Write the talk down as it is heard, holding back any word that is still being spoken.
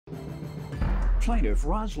Plaintiff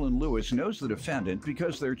Rosalind Lewis knows the defendant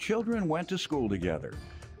because their children went to school together,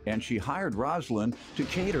 and she hired Rosalind to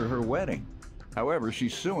cater her wedding. However,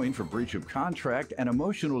 she's suing for breach of contract and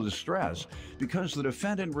emotional distress because the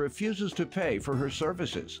defendant refuses to pay for her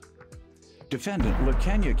services. Defendant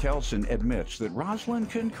LaKenya Kelson admits that Rosalind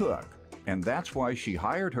can cook, and that's why she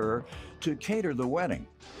hired her to cater the wedding.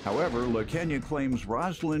 However, LaKenya claims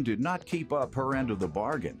Rosalind did not keep up her end of the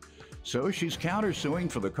bargain, so she's countersuing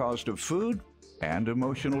for the cost of food and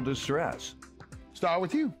emotional distress. Start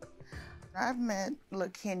with you. I've met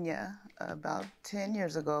LaKenya about 10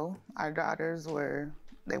 years ago. Our daughters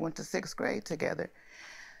they went to 6th grade together.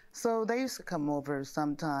 So they used to come over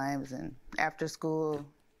sometimes and after school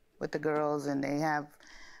with the girls, and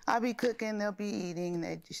I'll be cooking, they'll be eating.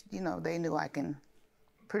 They just, they knew I can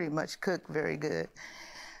pretty much cook very good.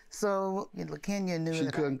 So LaKenya knew she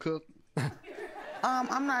that couldn't cook?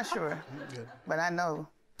 I'm not sure, but I know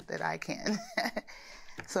that I can.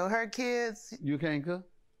 So her kids. You can't cook?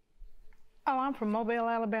 Oh, I'm from Mobile,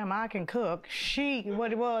 Alabama. I can cook.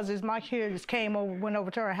 What it was is my kids went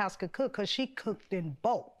over to her house to cook because she cooked in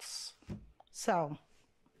bulks. So.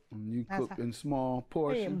 You cook in small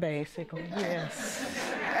portions? Yeah, basically, yes.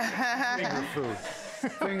 Finger food.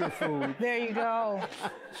 Finger food. There you go.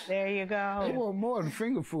 There you go. It wasn't more than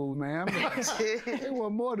finger food, ma'am. It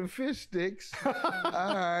wasn't more than fish sticks. All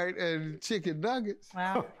right, and chicken nuggets.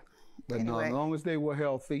 Wow. But anyway. No, as long as they were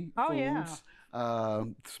healthy foods, yeah.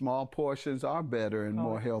 Small portions are better and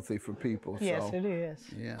more healthy for people. Yes, so, it is.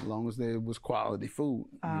 Yeah, as long as there was quality food.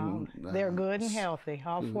 They're good and healthy,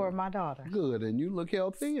 all four of my daughters. Good, and you look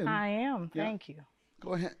healthy. And, I am, thank you.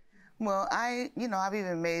 Go ahead. Well, I've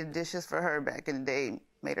even made dishes for her back in the day.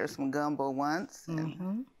 Made her some gumbo once,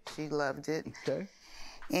 and she loved it. Okay.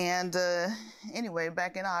 And anyway,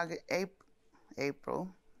 back in April,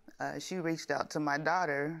 she reached out to my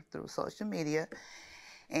daughter through social media,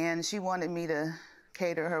 and she wanted me to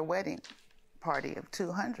cater her wedding party of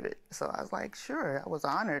 200. So I was like, sure. I was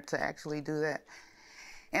honored to actually do that.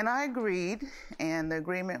 And I agreed, and the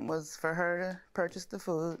agreement was for her to purchase the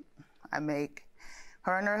food.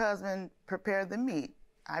 Her and her husband prepared the meat.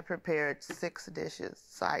 I prepared 6 dishes,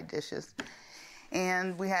 side dishes,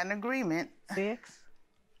 and we had an agreement. 6?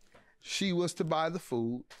 She was to buy the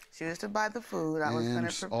food. She was to buy the food. I was going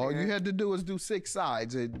to prepare. All you had to do was do 6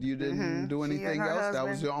 sides. You didn't do anything else? Husband, that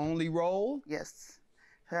was your only role? Yes.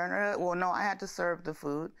 Well, no, I had to serve the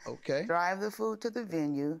food. Okay. Drive the food to the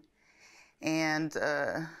venue, and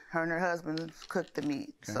her and her husband cooked the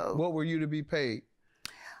meat. Okay. So. What were you to be paid?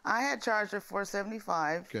 I had charged her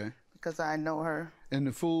 $475. Okay. Because I know her. And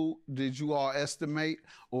the food, did you all estimate,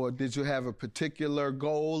 or did you have a particular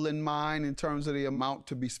goal in mind in terms of the amount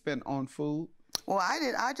to be spent on food? Well, I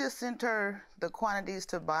did. I just sent her the quantities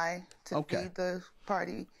to buy to feed the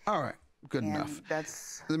party. All right, good enough.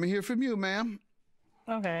 Let me hear from you, ma'am.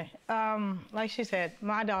 Okay. Like she said,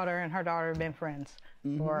 my daughter and her daughter have been friends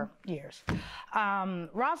for years.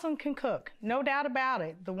 Rosalind can cook, no doubt about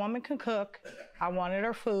it. The woman can cook. I wanted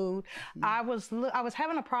her food. I was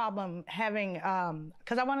having a problem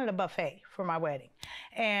because I wanted a buffet for my wedding,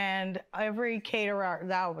 and every caterer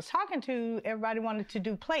that I was talking to, everybody wanted to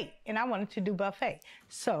do plate, and I wanted to do buffet.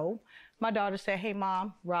 So my daughter said, "Hey,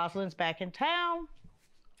 Mom, Rosalind's back in town.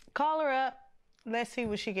 Call her up. Let's see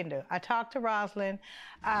what she can do." I talked to Rosalind.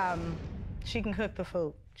 She can cook the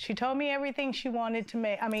food. She told me everything she wanted to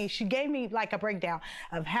make. I mean, she gave me like a breakdown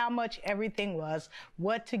of how much everything was,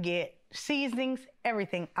 what to get, seasonings,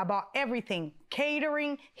 everything. I bought everything,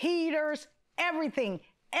 catering, heaters, everything,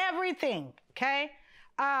 okay?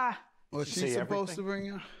 Was she supposed to bring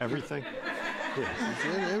you? Everything? She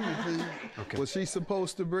said everything. Okay. Was she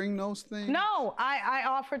supposed to bring those things? No, I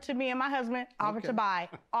offered to, me and my husband offered to buy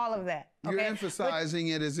all of that. Okay? You're emphasizing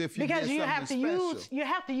it as if you did something special. You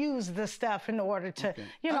have to use the stuff in order to,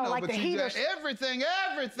 like the heaters. Everything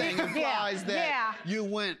implies that you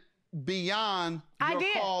went beyond your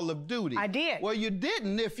call of duty. I did. Well, you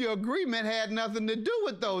didn't if your agreement had nothing to do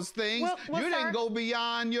with those things. Well, you didn't go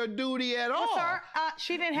beyond your duty at all. Sir,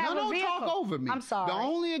 she didn't have a vehicle. Don't talk over me. I'm sorry. The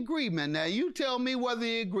only agreement, now you tell me whether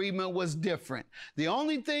the agreement was different. The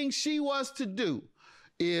only thing she was to do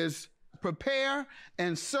is prepare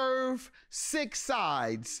and serve 6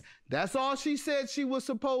 sides. That's all she said she was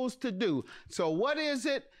supposed to do. So what is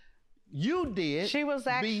it you did? She was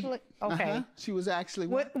actually, She was actually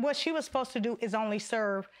what she was supposed to do is only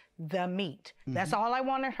serve the meat. That's all I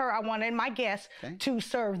wanted her. I wanted my guests to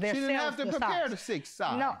serve their She didn't have to prepare the 6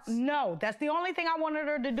 sides. No, that's the only thing I wanted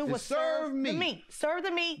her to do was serve the meat. Serve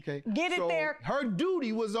the meat, get it there. Her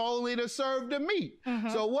duty was only to serve the meat.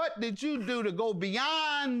 So what did you do to go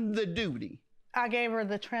beyond the duty? I gave her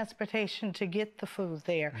the transportation to get the food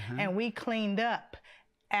there, and we cleaned up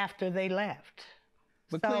after they left.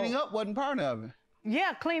 But cleaning up wasn't part of it.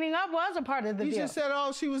 Yeah, cleaning up was a part of the deal. You just said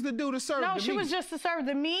all she was to do to serve the meat. No, she was just to serve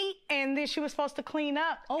the meat, and then she was supposed to clean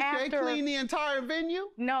up after. Clean the entire venue?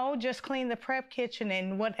 No, just clean the prep kitchen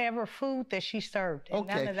and whatever food that she served. And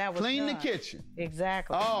none of that was clean done. the kitchen.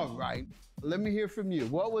 Exactly. All right. Let me hear from you.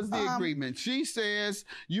 What was the agreement? She says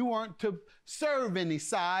you weren't to serve any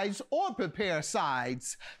sides or prepare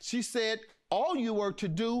sides. She said all you were to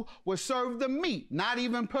do was serve the meat, not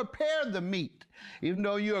even prepare the meat. Even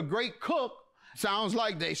though you're a great cook, sounds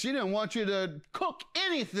like she didn't want you to cook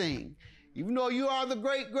anything. Even though you are the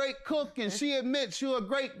great cook and she admits you're a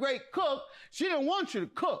great cook, she didn't want you to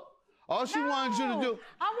cook. All she wanted you to do.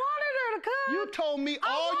 I wanted her to cook. You told me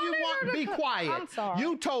be quiet. I'm sorry.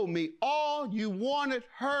 You told me all you wanted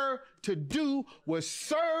her to do was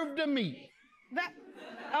serve the meat.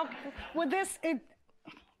 Okay.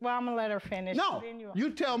 Well, I'm gonna let her finish. No, you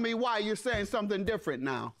tell me why you're saying something different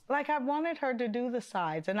now. Like, I wanted her to do the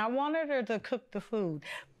sides, and I wanted her to cook the food,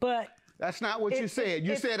 but... That's not what you said.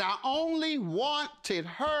 You said, I only wanted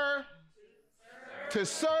her to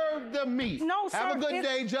serve the meat. No, sir. Have a good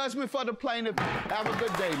day. Judgment for the plaintiff. Have a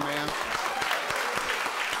good day, ma'am.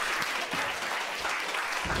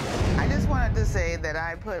 I just wanted to say that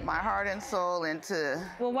I put my heart and soul into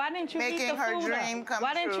why didn't you making her dream come true.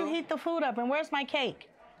 Why didn't you heat the food up? And where's my cake?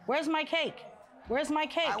 Where's my cake? Where's my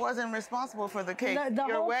cake? I wasn't responsible for the cake.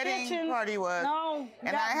 Your whole wedding party was. No.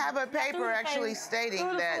 And I have a paper actually stating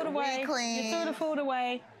that we cleaned. You threw the food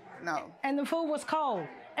away. No. And the food was cold.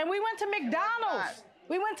 And we went to McDonald's.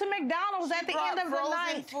 We went to McDonald's at the end of the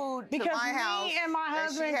night food because to my house me and my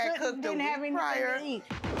husband didn't have anything to eat.